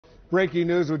breaking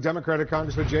news with Democratic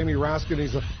Congressman Jamie Raskin.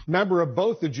 He's a member of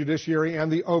both the Judiciary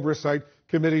and the Oversight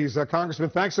Committees. Congressman,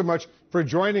 thanks so much for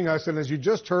joining us. And as you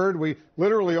just heard, we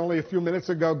literally only a few minutes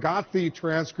ago got the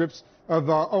transcripts of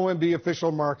OMB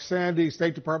official Mark Sandy,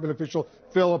 State Department official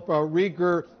Philip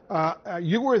Reeker.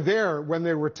 You were there when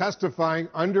they were testifying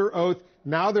under oath.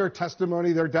 Now their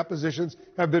testimony, their depositions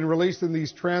have been released in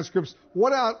these transcripts.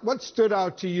 What stood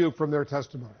out to you from their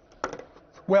testimony?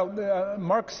 Well,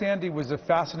 Mark Sandy was a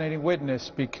fascinating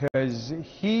witness because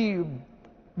he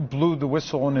blew the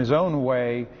whistle in his own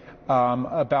way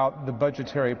about the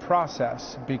budgetary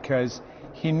process, because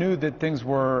he knew that things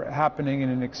were happening in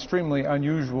an extremely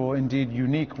unusual, indeed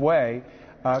unique way.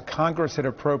 Congress had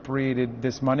appropriated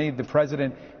this money. The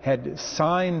president had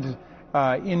signed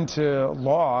into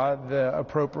law the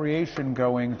appropriation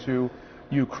going to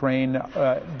Ukraine.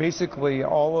 Basically,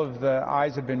 all of the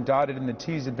I's had been dotted and the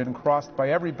T's had been crossed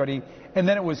by everybody, and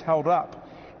then it was held up.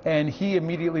 And he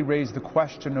immediately raised the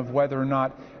question of whether or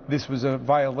not this was a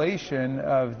violation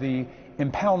of the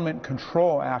Impoundment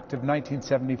Control Act of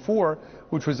 1974,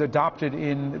 which was adopted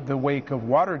in the wake of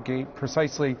Watergate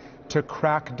precisely to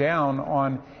crack down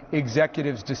on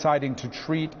executives deciding to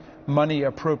treat money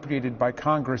appropriated by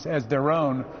Congress as their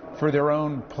own for their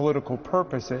own political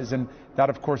purposes. And that,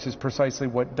 of course, is precisely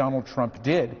what Donald Trump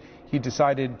did. He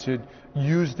decided to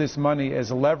use this money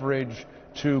as leverage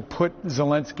to put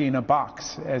Zelensky in a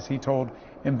box, as he told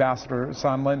Ambassador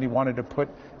Sondland. He wanted to put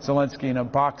Zelensky in a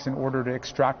box in order to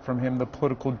extract from him the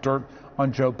political dirt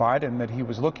on Joe Biden that he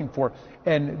was looking for.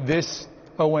 And this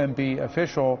OMB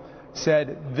official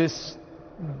said this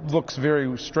looks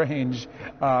very strange,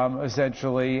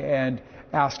 essentially, and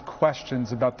asked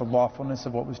questions about the lawfulness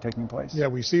of what was taking place. Yeah,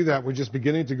 we see that. We're just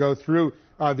beginning to go through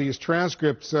these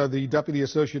transcripts. The Deputy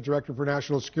Associate Director for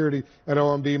National Security at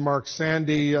OMB, Mark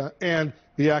Sandy, and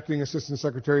the Acting Assistant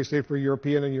Secretary of State for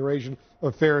European and Eurasian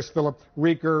Affairs, Philip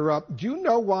Reeker. Do you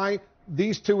know why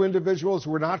these two individuals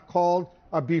were not called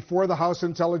before the House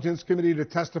Intelligence Committee to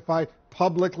testify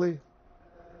publicly?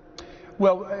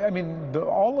 Well, I mean,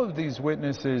 all of these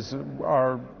witnesses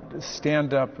are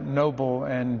stand-up, noble,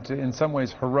 and in some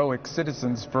ways heroic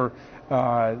citizens for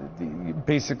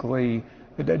basically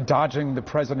dodging the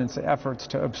president's efforts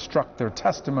to obstruct their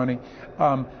testimony.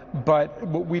 But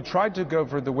we tried to go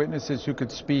for the witnesses who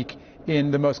could speak in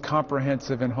the most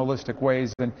comprehensive and holistic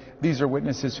ways. And these are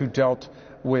witnesses who dealt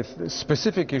with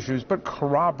specific issues but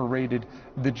corroborated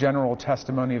the general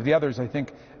testimony of the others. I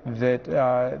think that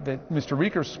Mr.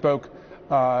 Reeker spoke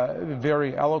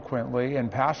very eloquently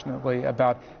and passionately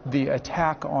about the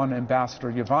attack on Ambassador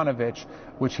Yovanovitch,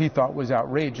 which he thought was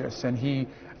outrageous. And he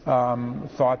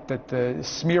thought that the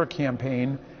smear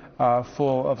campaign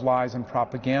full of lies and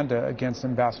propaganda against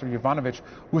Ambassador Yovanovitch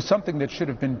was something that should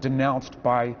have been denounced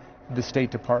by the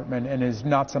State Department and is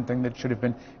not something that should have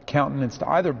been countenanced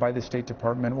either by the State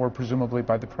Department or presumably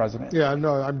by the President. Yeah,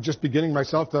 no, I'm just beginning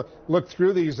myself to look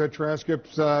through these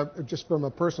transcripts just from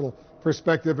a personal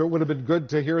perspective. It would have been good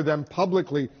to hear them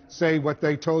publicly say what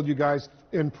they told you guys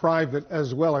in private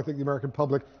as well. I think the American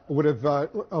public would have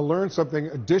learned something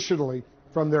additionally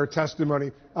from their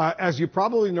testimony. As you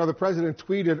probably know, the president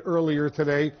tweeted earlier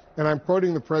today, and I'm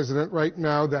quoting the president right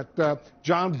now, that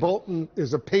John Bolton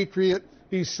is a patriot,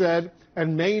 he said,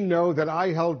 and may know that I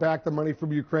held back the money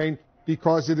from Ukraine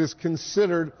because it is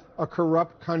considered a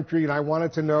corrupt country, and I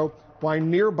wanted to know why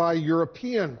nearby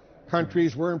European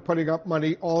countries weren't putting up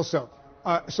money also.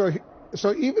 So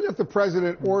even if the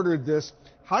president ordered this,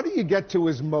 how do you get to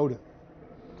his motive?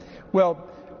 Well,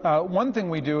 one thing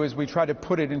we do is we try to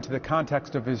put it into the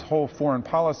context of his whole foreign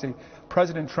policy.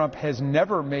 President Trump has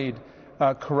never made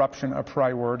corruption a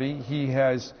priority. He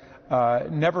has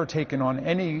never taken on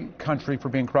any country for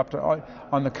being corrupt.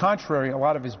 On the contrary, a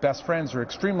lot of his best friends are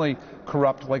extremely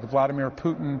corrupt, like Vladimir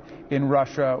Putin in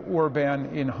Russia,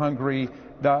 Orban in Hungary,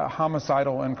 the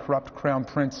homicidal and corrupt Crown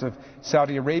Prince of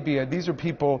Saudi Arabia. These are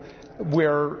people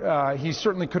where he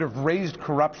certainly could have raised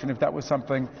corruption if that was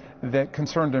something that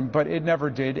concerned him, but it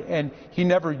never did. And he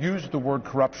never used the word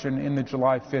corruption in the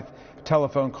July 5th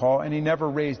telephone call, and he never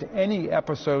raised any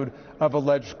episode of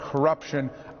alleged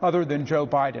corruption other than Joe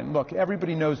Biden. Look,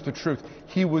 everybody knows the truth.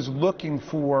 He was looking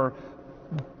for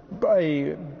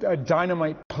a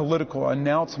dynamite political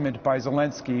announcement by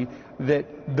Zelensky that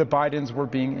the Bidens were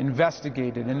being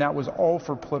investigated, and that was all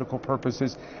for political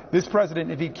purposes. This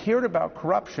president, if he cared about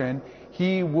corruption,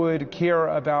 he would care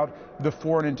about the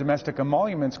foreign and domestic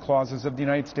emoluments clauses of the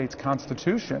United States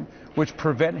Constitution, which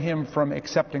prevent him from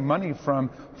accepting money from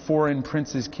foreign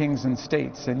princes, kings, and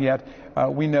states. And yet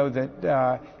we know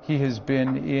that he has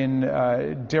been in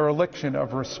dereliction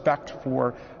of respect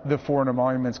for the foreign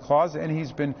emoluments clause, and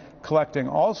he's been collecting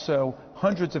also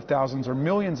hundreds of thousands or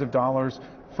millions of dollars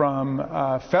from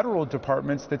federal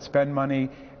departments that spend money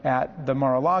at the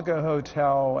Mar-a-Lago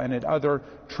Hotel and at other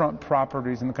Trump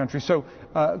properties in the country. So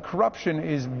corruption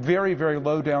is very, very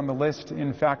low down the list.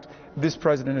 In fact, this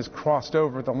president has crossed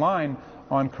over the line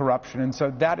on corruption, and so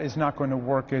that is not going to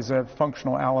work as a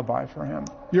functional alibi for him.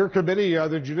 Your committee,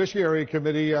 the Judiciary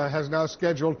Committee, has now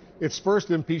scheduled its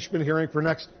first impeachment hearing for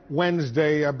next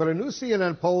Wednesday, but a new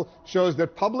CNN poll shows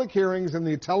that public hearings in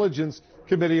the Intelligence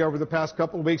Committee over the past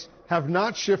couple of weeks have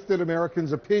not shifted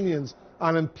Americans' opinions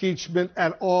on impeachment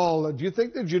at all. Do you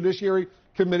think the Judiciary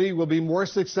Committee will be more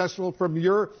successful from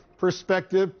your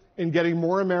perspective in getting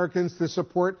more Americans to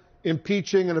support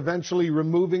impeaching and eventually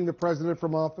removing the president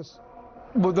from office?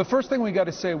 Well, the first thing we got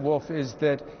to say, Wolf, is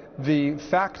that the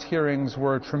fact hearings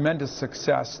were a tremendous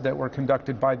success that were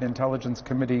conducted by the Intelligence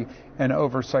Committee and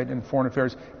Oversight and Foreign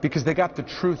Affairs, because they got the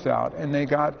truth out and they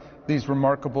got these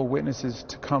remarkable witnesses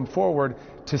to come forward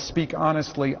to speak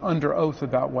honestly under oath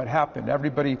about what happened.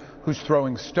 Everybody who's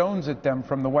throwing stones at them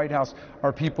from the White House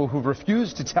are people who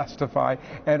refuse to testify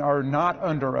and are not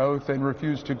under oath and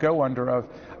refuse to go under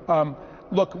oath.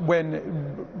 Look, when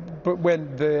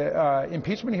the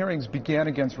impeachment hearings began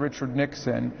against Richard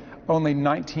Nixon, only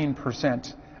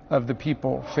 19% of the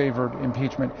people favored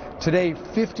impeachment. Today,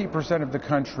 50% of the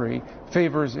country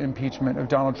favors impeachment of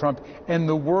Donald Trump, and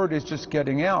the word is just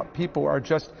getting out. People are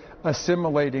just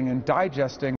assimilating and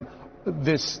digesting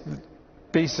this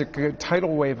basic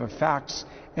tidal wave of facts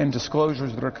and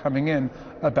disclosures that are coming in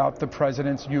about the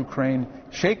president's Ukraine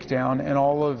shakedown and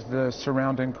all of the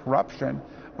surrounding corruption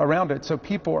around it. So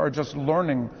people are just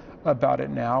learning about it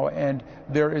now, and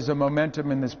there is a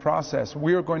momentum in this process.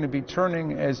 We are going to be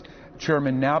turning, as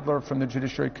Chairman Nadler from the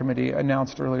Judiciary Committee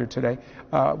announced earlier today,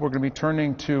 we're going to be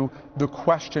turning to the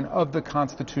question of the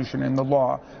Constitution and the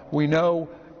law. We know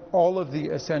all of the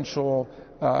essential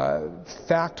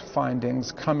fact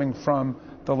findings coming from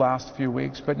the last few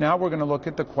weeks, but now we're going to look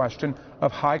at the question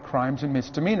of high crimes and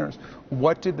misdemeanors.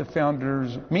 What did the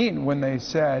founders mean when they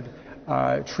said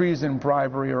treason,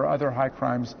 bribery, or other high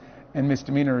crimes and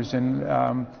misdemeanors in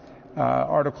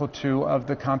Article 2 of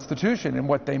the Constitution? And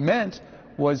what they meant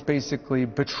was basically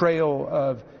betrayal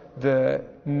of the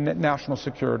national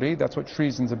security. That's what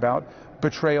treason's about.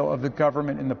 Betrayal of the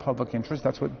government in the public interest.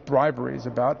 That's what bribery is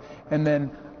about. And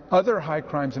then other high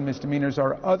crimes and misdemeanors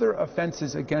are other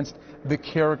offenses against the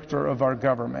character of our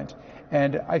government.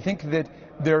 And I think that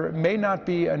there may not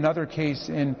be another case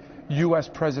in U.S.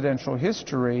 presidential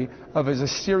history of as a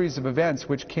series of events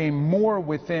which came more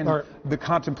within the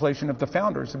contemplation of the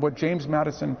founders. What James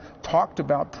Madison talked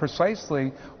about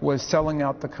precisely was selling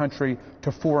out the country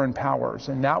to foreign powers,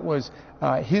 and that was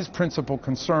his principal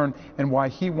concern and why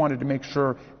he wanted to make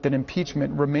sure that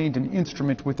impeachment remained an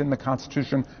instrument within the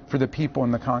Constitution for the people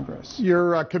in the Congress.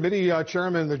 Your committee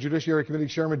chairman, the Judiciary Committee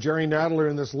Chairman Jerry Nadler,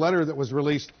 in this letter that was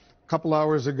released a couple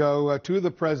hours ago to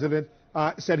the president,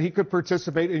 said he could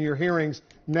participate in your hearings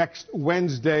next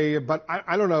Wednesday. But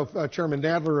I don't know if Chairman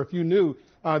Nadler, if you knew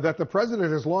that the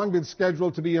president has long been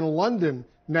scheduled to be in London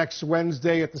next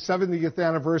Wednesday at the 70th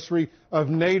anniversary of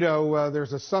NATO.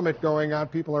 There's a summit going on.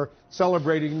 People are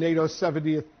celebrating NATO's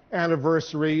 70th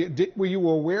anniversary. Were you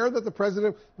aware that the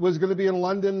president was going to be in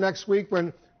London next week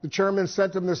when the chairman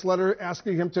sent him this letter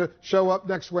asking him to show up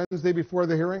next Wednesday before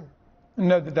the hearing?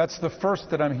 No, that's the first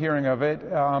that I'm hearing of it.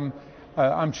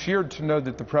 I'm cheered to know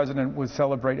that the president would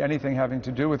celebrate anything having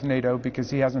to do with NATO because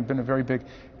he hasn't been a very big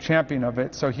champion of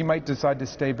it. So he might decide to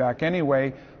stay back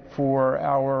anyway for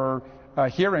our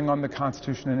hearing on the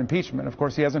Constitution and impeachment. Of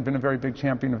course, he hasn't been a very big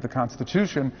champion of the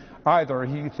Constitution either.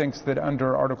 He thinks that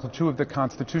under Article 2 of the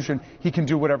Constitution, he can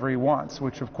do whatever he wants,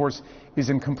 which of course is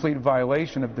in complete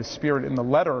violation of the spirit and the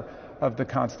letter of the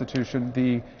Constitution.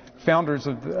 The founders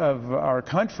of our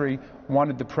country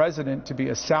wanted the president to be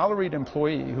a salaried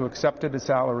employee who accepted a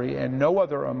salary and no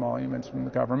other emoluments from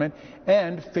the government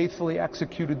and faithfully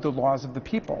executed the laws of the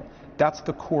people. That's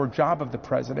the core job of the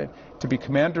president, to be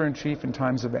commander-in-chief in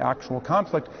times of actual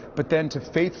conflict, but then to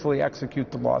faithfully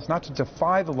execute the laws, not to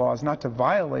defy the laws, not to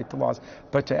violate the laws,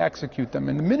 but to execute them.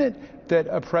 And the minute that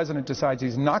a president decides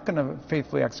he's not going to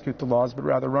faithfully execute the laws, but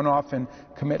rather run off and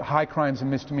commit high crimes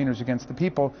and misdemeanors against the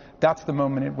people, that's the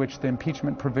moment at which the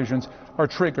impeachment provisions are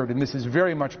triggered. And this is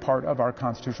very much part of our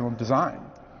constitutional design.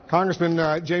 Congressman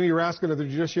Jamie Raskin of the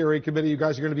Judiciary Committee, you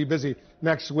guys are going to be busy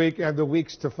next week and the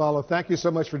weeks to follow. Thank you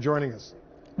so much for joining us.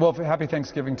 Well, happy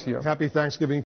Thanksgiving to you. Happy Thanksgiving.